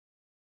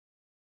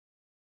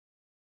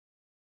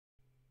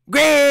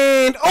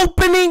grand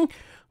opening,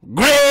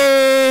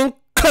 grand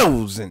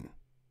closing.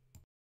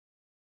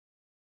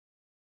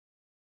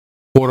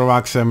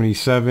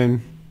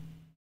 Puerto77,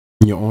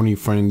 your only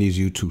friend in these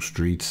YouTube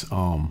streets.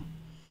 We're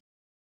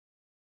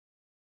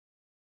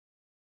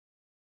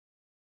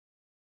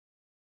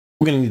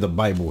gonna need the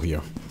Bible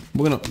here.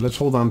 Let's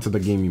hold on to the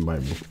gaming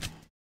Bible.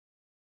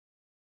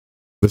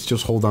 Let's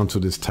just hold on to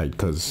this tight,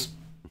 because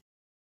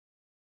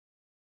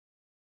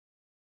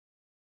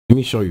let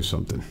me show you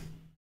something. See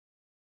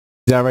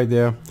that right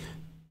there?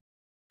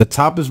 The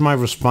top is my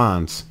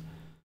response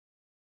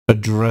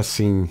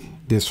addressing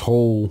this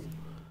whole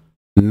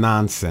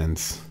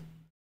nonsense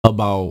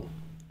about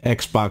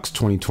Xbox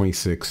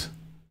 2026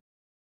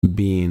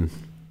 being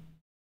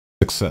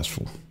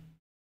successful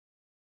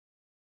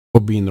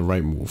or being the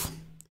right move.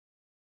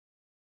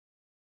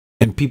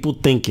 And people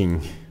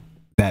thinking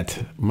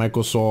that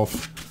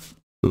Microsoft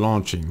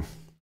launching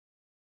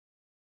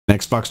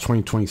Xbox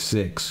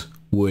 2026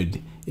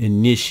 would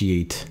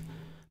initiate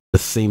the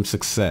same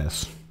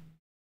success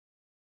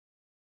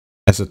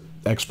as a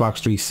Xbox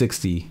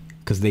 360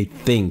 because they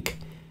think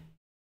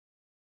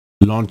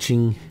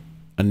launching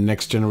a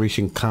next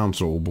generation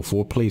console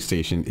before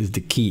PlayStation is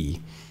the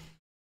key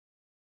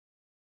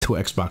to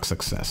Xbox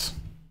success.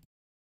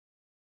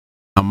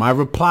 Now, my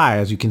reply,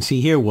 as you can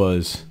see here,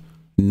 was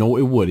no,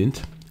 it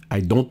wouldn't.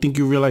 I don't think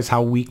you realize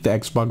how weak the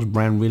Xbox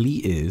brand really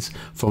is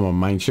from a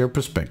mindshare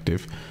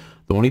perspective.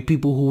 The only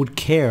people who would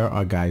care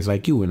are guys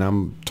like you, and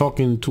I'm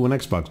talking to an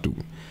Xbox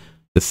dude.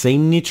 The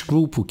same niche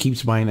group who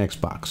keeps buying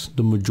Xbox.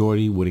 The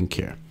majority wouldn't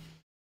care.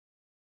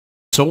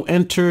 So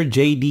enter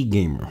JD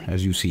Gamer,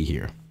 as you see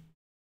here.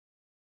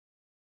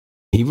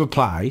 He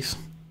replies,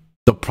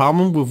 the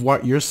problem with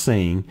what you're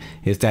saying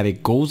is that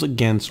it goes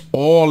against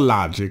all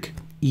logic,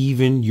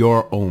 even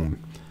your own.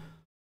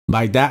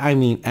 By that I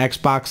mean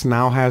Xbox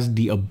now has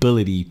the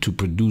ability to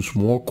produce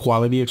more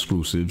quality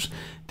exclusives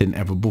than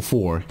ever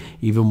before,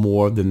 even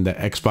more than the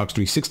Xbox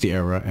 360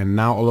 era, and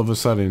now all of a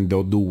sudden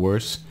they'll do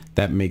worse.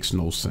 That makes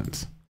no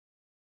sense.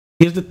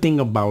 Here's the thing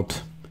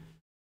about,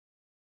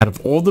 out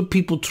of all the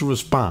people to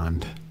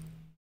respond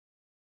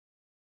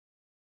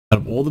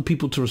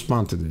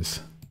to this,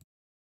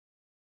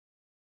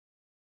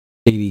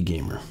 JD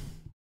Gamer.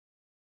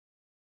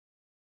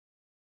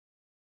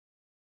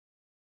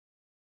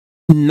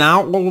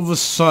 Now all of a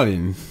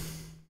sudden,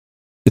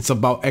 it's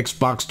about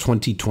Xbox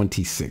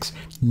 2026.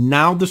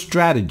 Now the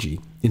strategy,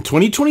 in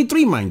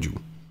 2023, mind you,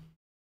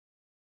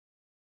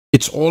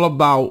 it's all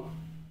about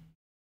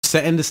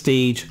setting the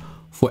stage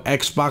for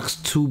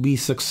Xbox to be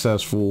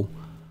successful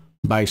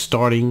by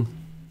starting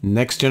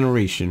next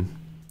generation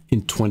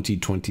in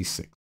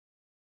 2026.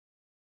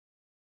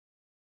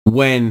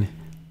 When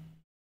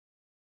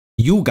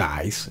you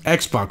guys,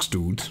 Xbox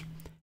dudes,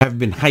 have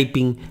been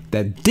hyping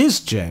that this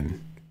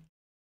gen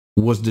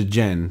was the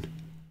gen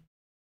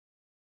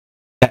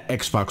that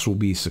Xbox will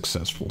be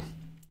successful.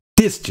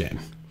 This gen.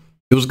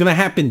 It was gonna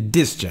happen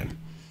this gen.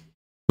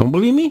 Don't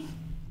believe me?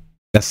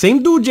 That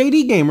same dude,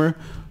 JD Gamer,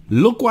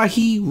 look what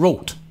he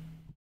wrote.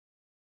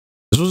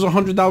 This was a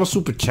 $100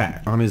 super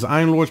chat on his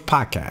Iron Lords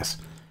podcast.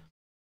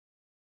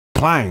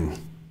 Applying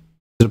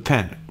to the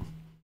panel.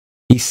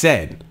 He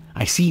said,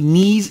 I see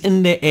knees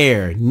in the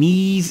air,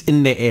 knees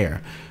in the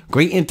air.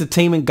 Great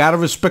entertainment, gotta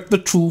respect the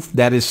truth.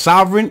 That is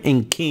sovereign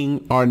and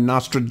king are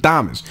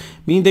Nostradamus.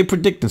 Meaning they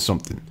predicting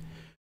something.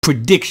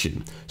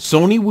 Prediction.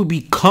 Sony will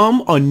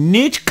become a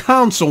niche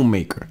console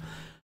maker.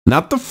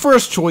 Not the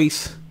first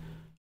choice.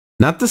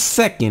 Not the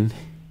second.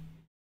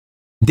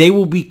 They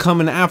will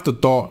become an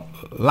afterthought,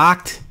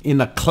 locked in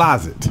a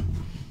closet.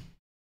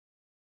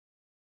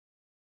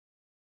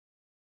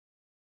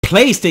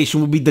 PlayStation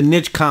will be the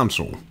niche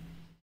console.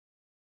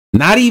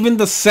 Not even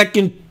the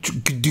second.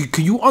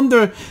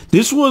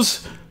 This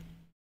was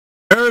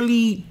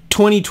early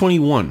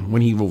 2021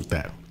 when he wrote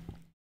that.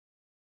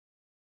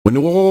 When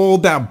all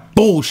that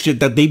bullshit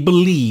that they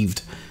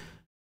believed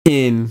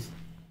in.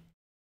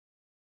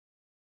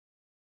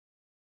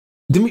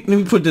 Let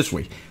me put it this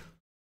way.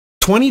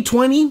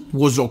 2020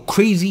 was a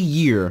crazy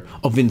year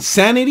of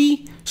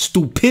insanity,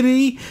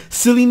 stupidity,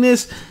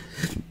 silliness,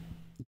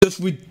 just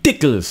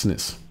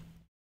ridiculousness.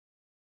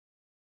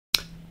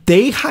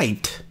 They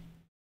hyped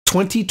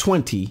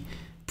 2020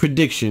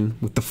 prediction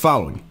with the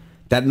following: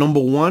 that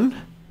number one,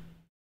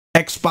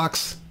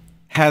 Xbox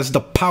has the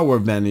power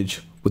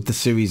advantage with the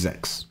Series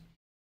X.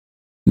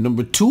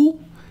 Number two,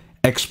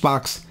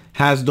 Xbox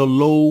has the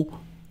low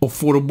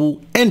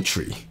affordable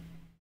entry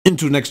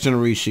into next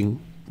generation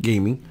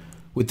gaming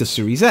with the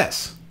Series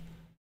S.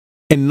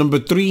 And number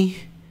three,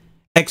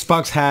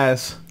 Xbox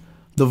has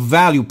the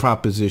value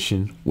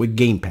proposition with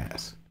Game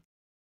Pass.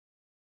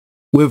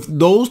 With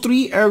those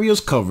three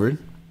areas covered,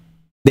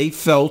 they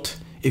felt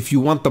if you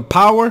want the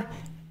power,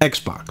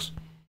 Xbox.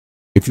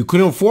 If you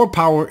couldn't afford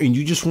power and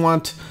you just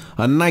want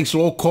a nice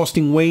low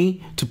costing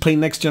way to play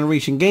next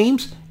generation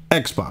games,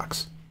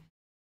 Xbox.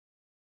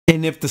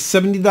 And if the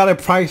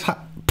 $70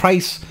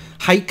 price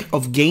hike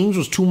of games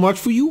was too much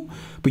for you,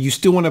 but you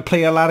still want to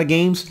play a lot of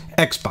games,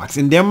 Xbox.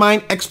 In their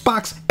mind,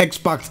 Xbox.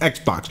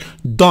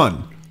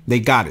 Done. They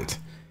got it.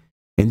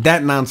 And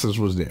that nonsense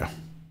was there.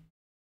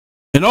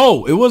 And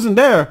oh, it wasn't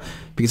there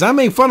because I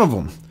made fun of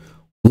them.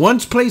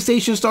 Once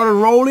PlayStation started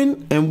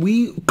rolling and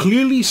we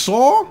clearly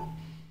saw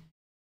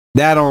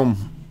that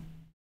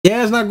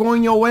yeah, it's not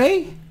going your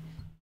way.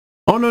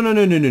 Oh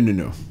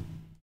no.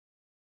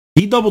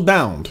 He doubled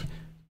down.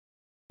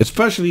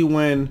 Especially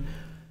when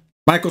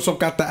Microsoft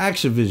got the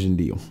Activision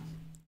deal.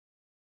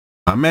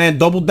 My man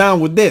doubled down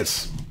with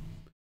this.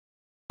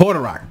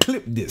 Porterock,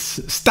 clip this.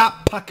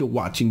 Stop pocket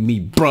watching me,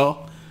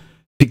 bruh.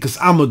 Because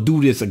I'm going to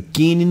do this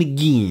again and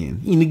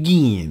again and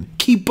again.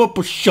 Keep up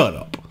or shut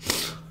up.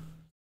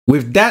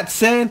 With that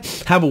said,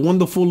 have a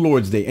wonderful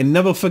Lord's Day. And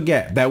never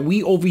forget that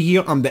we over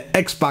here on the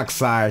Xbox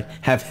side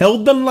have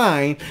held the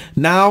line.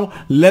 Now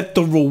let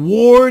the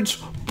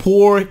rewards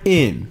pour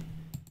in.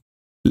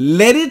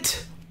 Let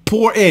it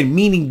pour in,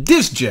 meaning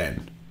this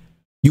gen.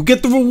 You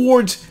get the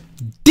rewards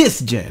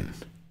this gen.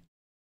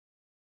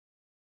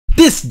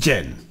 This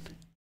gen.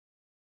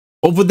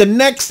 Over the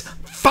next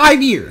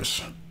 5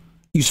 years.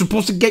 You're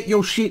supposed to get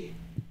your shit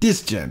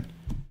this gen.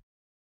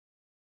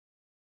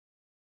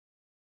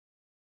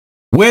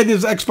 Where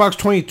does Xbox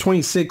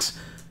 2026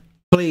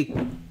 play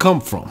come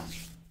from?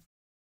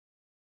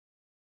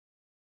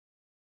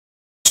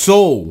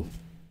 So,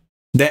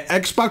 the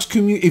Xbox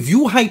community, if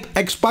you hype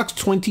Xbox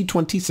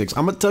 2026,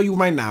 I'm going to tell you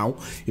right now,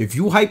 if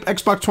you hype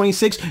Xbox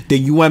 26,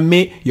 then you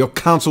admit your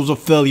console's a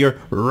failure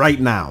right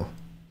now.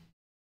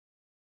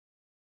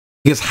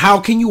 Because how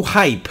can you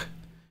hype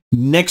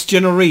next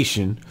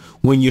generation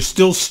when you're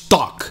still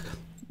stuck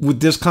with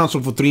this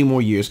console for 3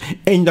 more years?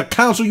 And the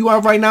console you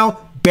have right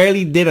now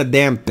barely did a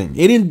damn thing.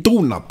 It didn't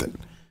do nothing.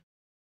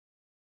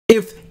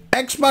 If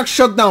Xbox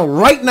shut down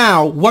right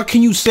now, what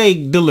can you say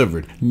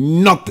delivered?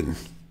 Nothing.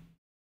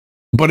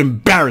 But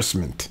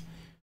embarrassment.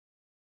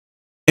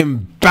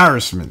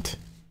 Embarrassment.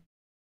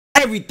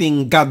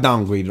 Everything got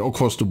downgraded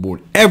across the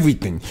board.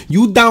 Everything.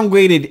 You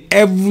downgraded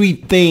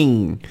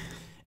everything.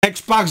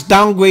 Xbox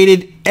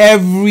downgraded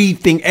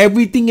everything.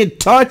 Everything it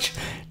touched,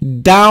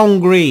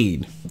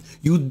 downgrade.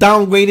 You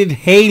downgraded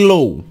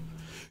Halo.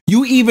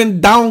 You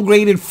even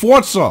downgraded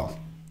Forza.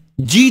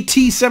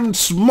 GT7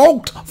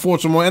 smoked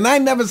Forza more, and I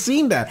never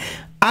seen that.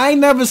 I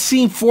never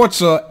seen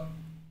Forza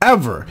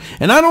ever.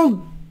 And I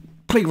don't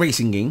play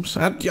racing games.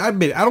 I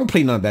don't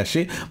play none of that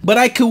shit. But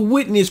I could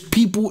witness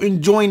people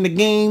enjoying the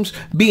games,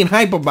 being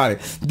hype about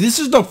it. This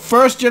is the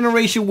first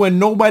generation where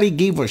nobody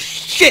gave a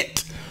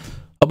shit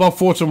about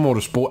Forza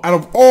Motorsport out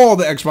of all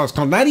the Xbox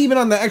consoles. Not even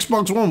on the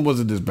Xbox One was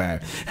it this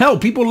bad. Hell,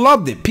 people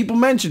loved it. People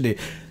mentioned it.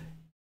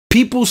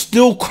 People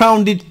still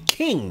crowned it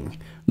king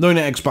during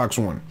the Xbox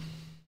One.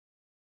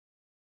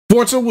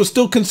 Forza was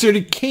still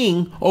considered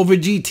king over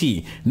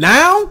GT.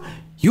 Now,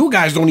 you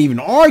guys don't even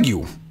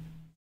argue.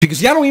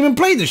 Because y'all don't even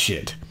play the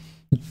shit.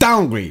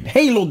 Downgrade.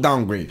 Halo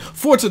downgrade.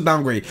 Forza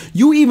downgrade.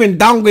 You even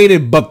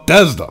downgraded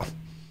Bethesda.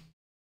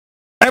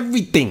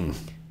 Everything.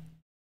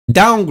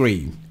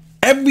 Downgrade.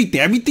 Everything.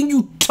 Everything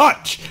you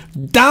touch.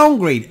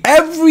 Downgrade.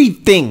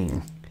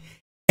 Everything.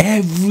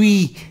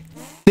 Everything.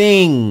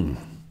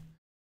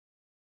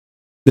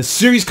 The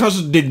series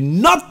consoles did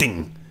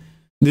nothing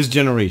this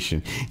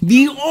generation.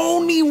 The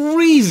only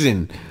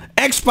reason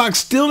Xbox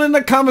still in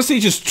the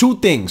conversation is 2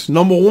 things.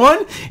 Number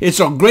 1, it's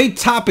a great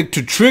topic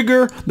to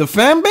trigger the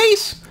fan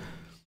base.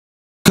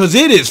 Because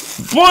it is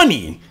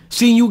funny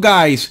seeing you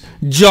guys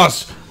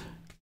just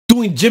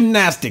doing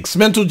gymnastics,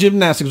 mental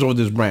gymnastics over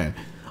this brand.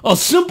 A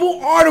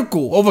simple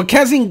article over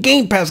canceling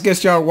Game Pass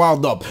gets y'all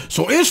riled up.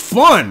 So it's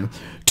fun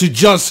to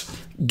just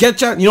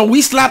get y'all, you know,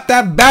 we slap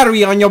that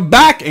battery on your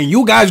back and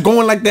you guys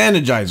going like the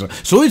Energizer.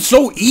 So it's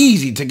so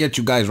easy to get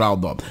you guys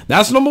riled up.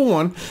 That's number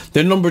 1.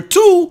 Then number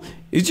 2,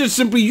 it's just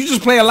simply you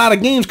just play a lot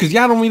of games because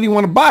y'all don't really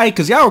want to buy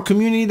because y'all are a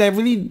community that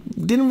really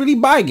didn't really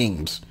buy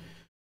games.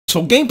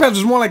 So Game Pass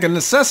is more like a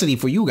necessity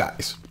for you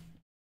guys.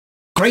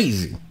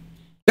 Crazy.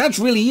 That's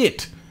really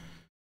it.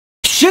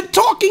 Shit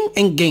talking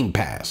and Game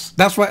Pass.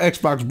 That's why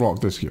Xbox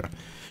brought this here.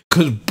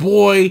 Because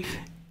boy,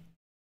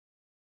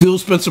 Phil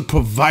Spencer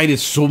provided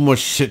so much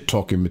shit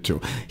talking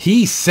material.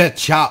 He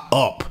set y'all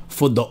up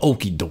for the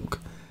okie doke.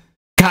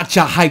 Got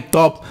y'all hyped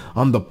up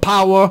on the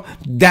power.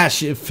 That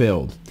shit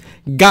failed.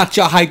 Got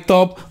y'all hyped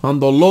up on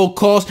the low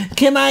cost.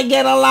 Can I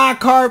get a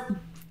Lockhart,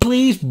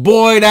 please?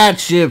 Boy, that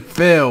shit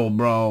failed,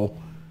 bro.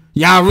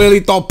 Y'all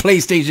really thought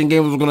PlayStation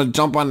games was gonna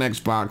jump on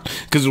Xbox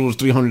because it was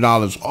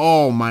 $300.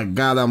 Oh my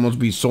god, that must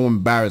be so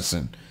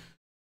embarrassing.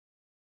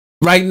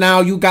 Right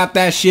now, you got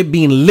that shit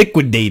being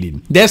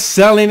liquidated. They're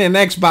selling an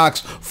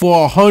Xbox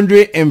for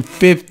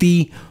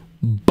 $150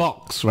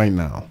 right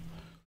now.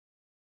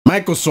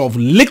 Microsoft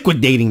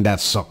liquidating that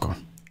sucker.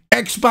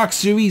 Xbox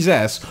Series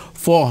S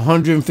for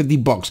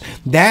 $150.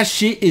 That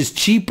shit is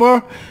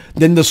cheaper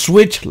than the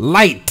Switch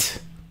Lite.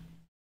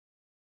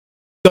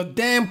 The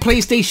damn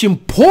PlayStation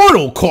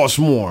Portal costs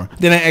more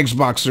than an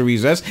Xbox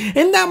Series S,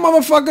 and that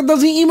motherfucker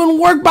doesn't even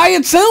work by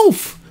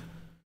itself.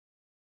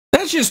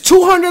 That's just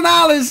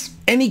 $200,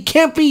 and it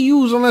can't be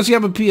used unless you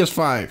have a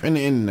PS5 and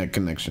an internet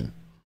connection.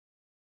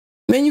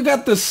 Then you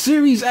got the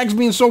Series X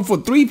being sold for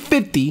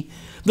 $350,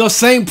 the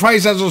same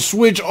price as a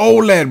Switch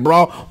OLED,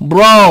 bro.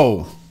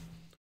 Bro,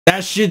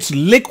 that shit's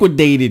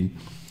liquidated,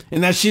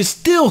 and that shit's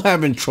still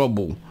having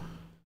trouble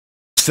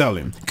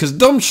selling because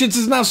them shits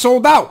is not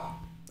sold out.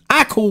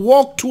 I could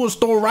walk to a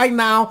store right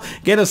now,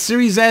 get a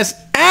Series S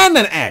and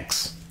an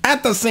X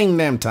at the same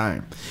damn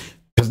time,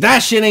 because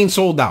that shit ain't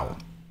sold out.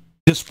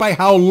 Despite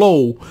how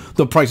low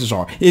the prices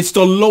are, it's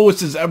the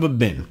lowest it's ever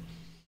been.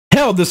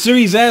 Hell, the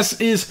Series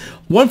S is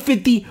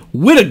 $150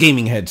 with a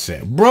gaming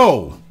headset,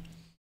 bro.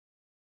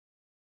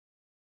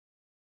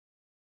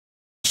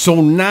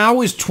 So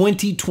now is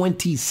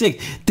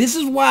 2026. This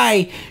is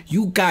why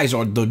you guys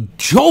are the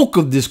joke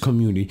of this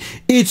community.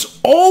 It's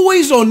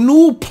always a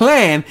new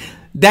plan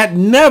that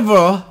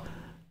never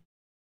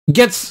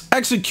gets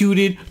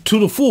executed to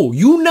the full.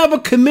 You never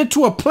commit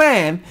to a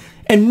plan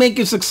and make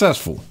it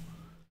successful.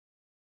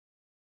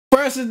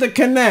 First is the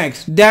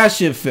Kinect, that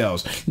shit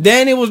fails.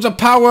 Then it was the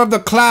power of the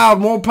cloud,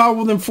 more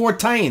powerful than 4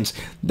 Titans,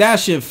 that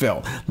shit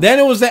failed. Then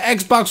it was the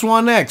Xbox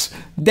One X,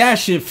 that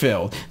shit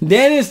failed.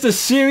 Then it's the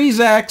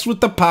Series X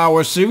with the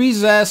power,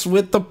 Series S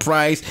with the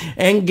price,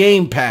 and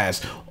Game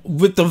Pass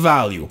with the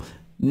value.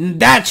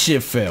 That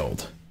shit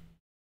failed.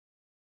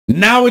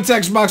 Now it's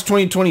Xbox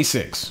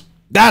 2026.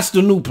 That's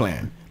the new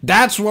plan.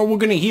 That's what we're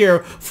gonna hear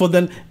for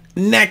the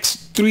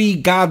next 3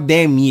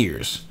 goddamn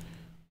years.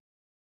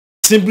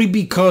 Simply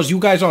because you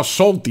guys are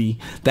salty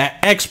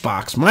that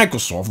Xbox,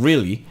 Microsoft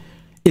really,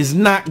 is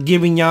not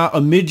giving y'all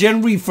a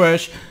mid-gen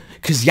refresh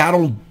because y'all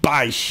don't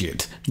buy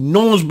shit.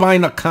 No one's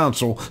buying a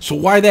console, so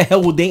why the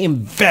hell would they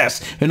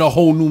invest in a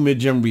whole new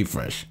mid-gen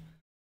refresh?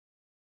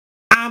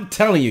 I'm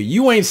telling you,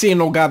 you ain't seeing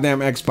no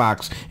goddamn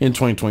Xbox in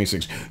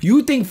 2026.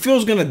 You think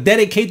Phil's gonna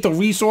dedicate the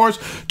resource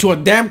to a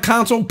damn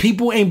console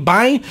people ain't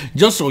buying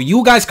just so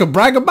you guys could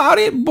brag about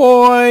it?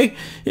 Boy,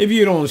 if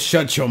you don't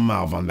shut your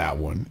mouth on that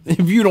one,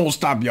 if you don't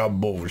stop your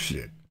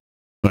bullshit,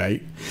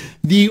 right?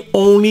 The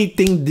only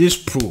thing this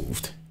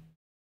proved,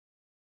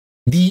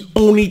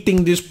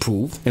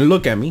 and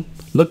look at me,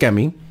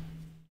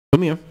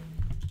 come here,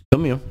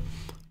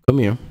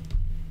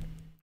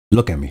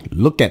 look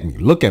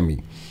at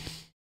me.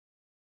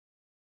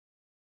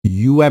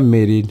 You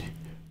admitted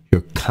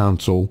your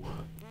console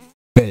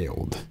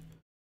failed.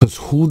 Because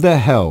who the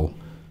hell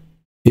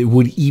it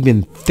would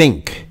even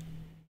think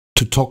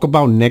to talk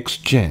about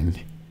next gen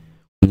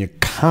when your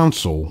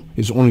console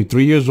is only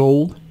 3 years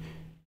old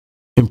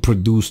and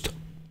produced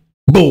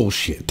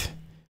bullshit?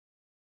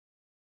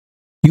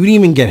 You didn't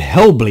even get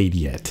Hellblade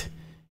yet,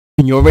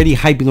 and you're already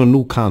hyping a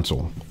new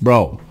console.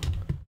 Bro,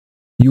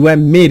 you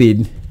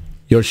admitted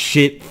your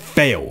shit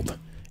failed.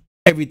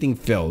 Everything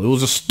failed. It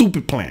was a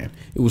stupid plan.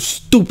 It was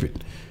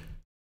stupid.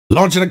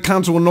 Launching a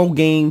console with no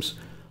games,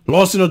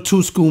 lost in a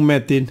 2-school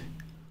method.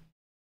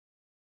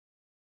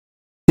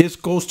 This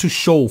goes to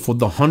show for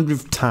the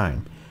 100th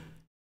time,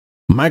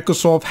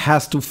 Microsoft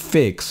has to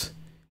fix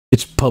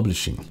its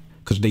publishing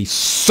because they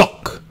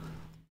suck.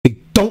 They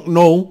don't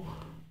know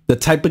the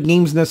type of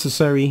games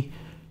necessary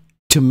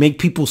to make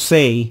people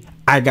say,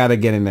 I gotta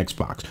get an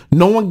Xbox.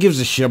 No one gives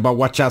a shit about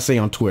what y'all say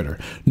on Twitter.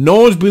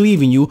 No one's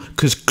believing you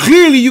because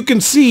clearly you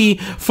can see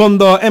from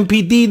the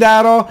MPD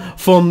data,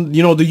 from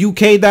the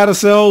UK data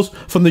sales,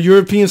 from the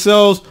European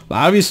sales,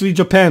 obviously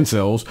Japan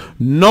sales.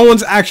 No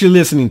one's actually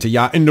listening to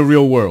y'all in the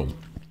real world.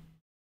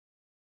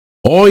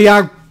 All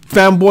y'all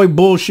fanboy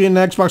bullshit in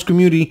the Xbox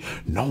community,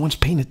 no one's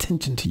paying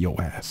attention to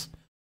your ass.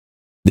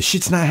 The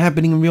shit's not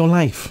happening in real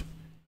life.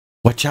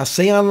 What y'all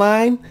say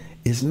online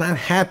is not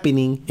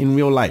happening in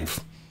real life.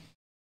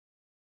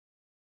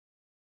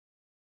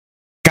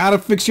 Gotta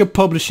fix your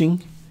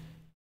publishing,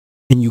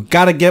 and you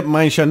gotta get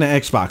Mindshare on the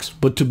Xbox.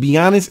 But to be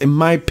honest, in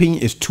my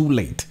opinion, it's too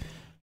late.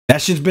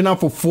 That shit's been out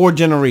for 4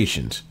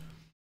 generations.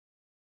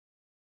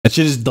 That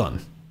shit is done.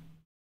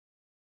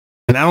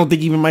 And I don't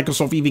think even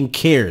Microsoft even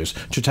cares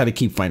to try to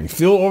keep fighting.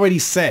 Phil already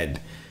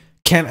said,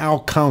 can't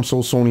out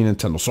console Sony and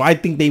Nintendo. So I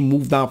think they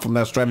moved on from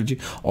that strategy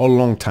a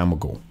long time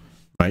ago.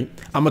 Right?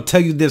 I'm gonna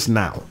tell you this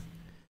now.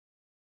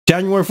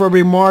 January,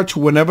 February, March,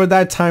 whenever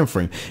that time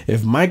frame,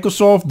 if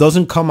Microsoft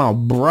doesn't come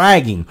out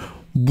bragging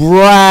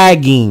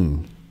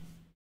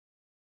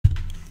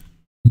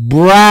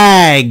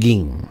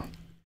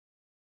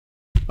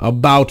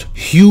about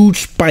huge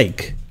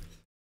spike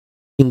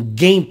in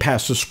Game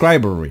Pass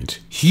subscriber rates,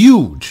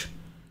 huge.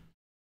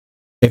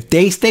 If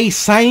they stay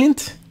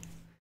silent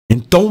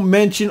and don't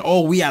mention,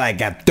 oh, we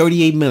got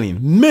 38 million,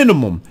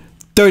 minimum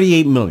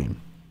 38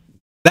 million.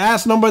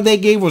 Last number they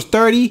gave was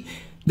 30.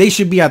 They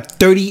should be at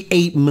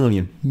 38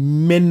 million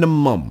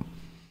minimum.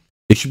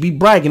 They should be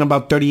bragging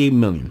about 38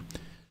 million.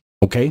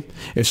 Okay?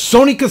 If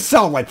Sony could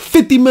sell like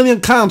 50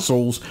 million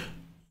consoles,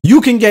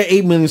 you can get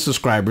 8 million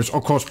subscribers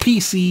across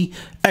PC,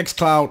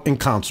 xCloud, and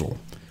console.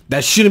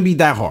 That shouldn't be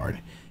that hard.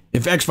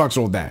 If Xbox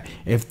sold that.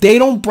 If they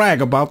don't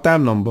brag about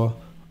that number,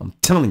 I'm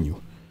telling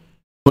you,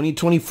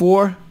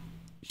 2024,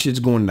 shit's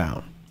going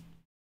down.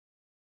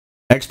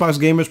 Xbox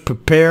gamers,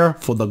 prepare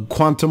for the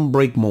quantum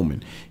break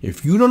moment.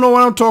 If you don't know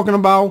what I'm talking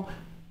about,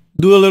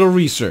 do a little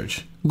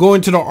research. Go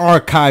into the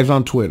archives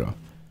on Twitter.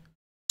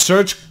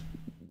 Search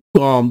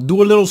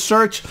do a little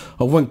search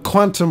of when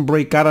Quantum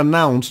Break got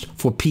announced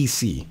for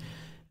PC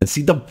and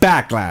see the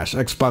backlash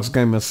Xbox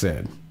Gamer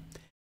said.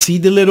 See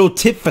the little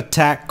tit for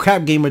tat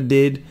Crap Gamer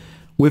did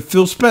with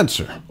Phil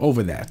Spencer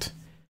over that.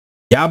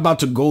 Y'all about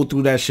to go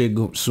through that shit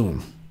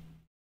soon.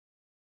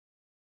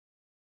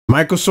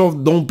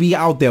 Microsoft don't be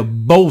out there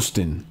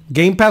boasting.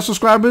 Game Pass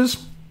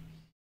subscribers?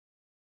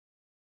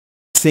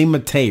 Say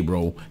Matei,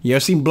 bro. You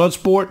ever seen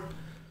Bloodsport?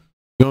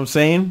 You know what I'm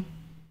saying?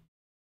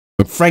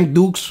 With Frank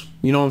Dukes,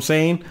 you know what I'm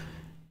saying?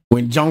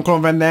 When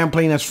Jean-Claude Van Damme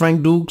playing as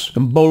Frank Dukes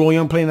and Bolo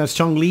Young playing as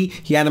Chung Lee,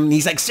 he had him,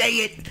 he's like, say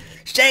it.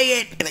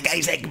 And the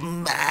guy's like,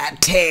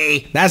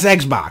 Matei. That's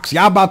Xbox.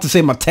 Y'all about to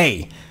say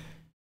Matei.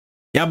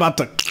 Y'all about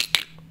to...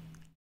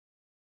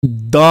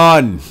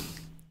 Done.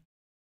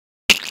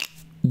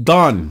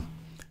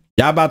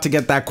 Y'all about to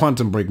get that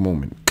Quantum Break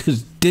moment.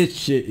 Because this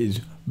shit is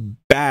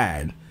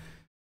bad.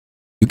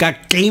 You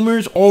got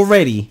gamers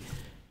already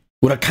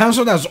with a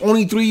console that's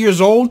only 3 years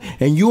old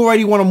and you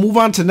already want to move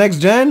on to next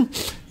gen?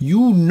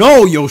 You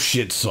know your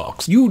shit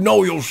sucks. You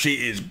know your shit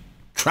is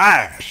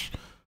trash.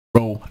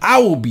 Bro, I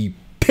will be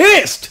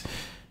pissed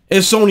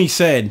if Sony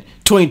said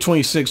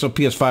 2026 or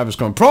PS5 is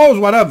coming. Pros,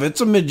 whatever.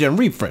 It's a mid-gen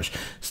refresh.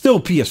 Still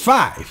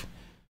PS5.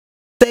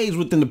 Stays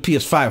within the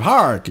PS5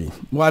 hierarchy.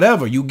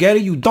 Whatever. You get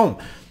it, you don't.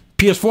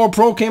 PS4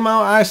 Pro came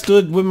out. I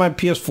stood with my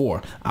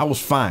PS4. I was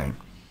fine.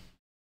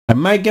 I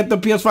might get the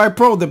PS5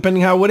 Pro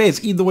depending how it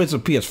is. Either way, it's a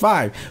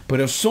PS5. But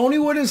if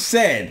Sony would have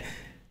said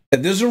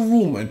that there's a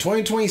rumor in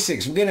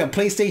 2026 we're getting a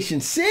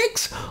PlayStation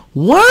 6,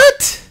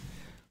 what?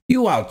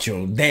 You out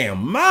your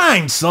damn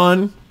mind,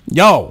 son.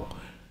 Yo.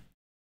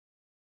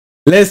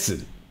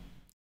 Listen.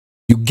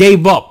 You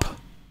gave up.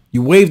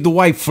 You waved the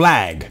white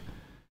flag.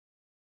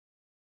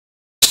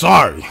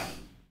 Sorry.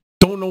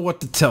 Don't know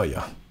what to tell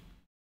you.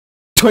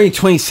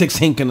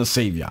 2026 ain't gonna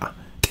save y'all.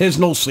 There's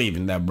no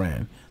saving that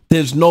brand.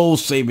 There's no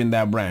saving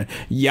that brand.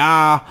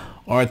 Y'all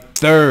are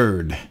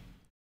third.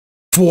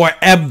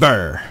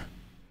 Forever.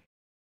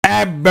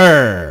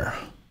 Ever.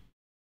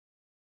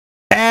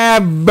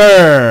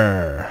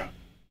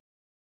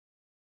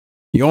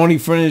 Your only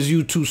friend is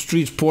YouTube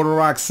Streets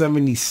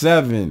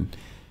Puerto77.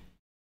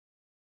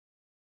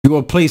 If you're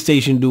a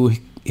PlayStation dude,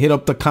 hit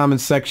up the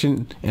comment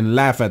section and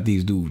laugh at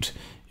these dudes.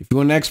 If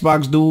you're an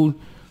Xbox dude,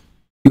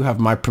 you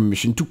have my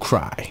permission to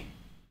cry.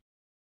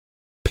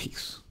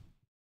 Peace.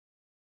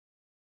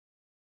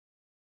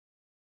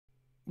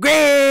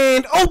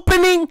 Grand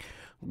opening,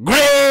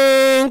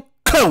 grand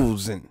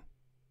closing.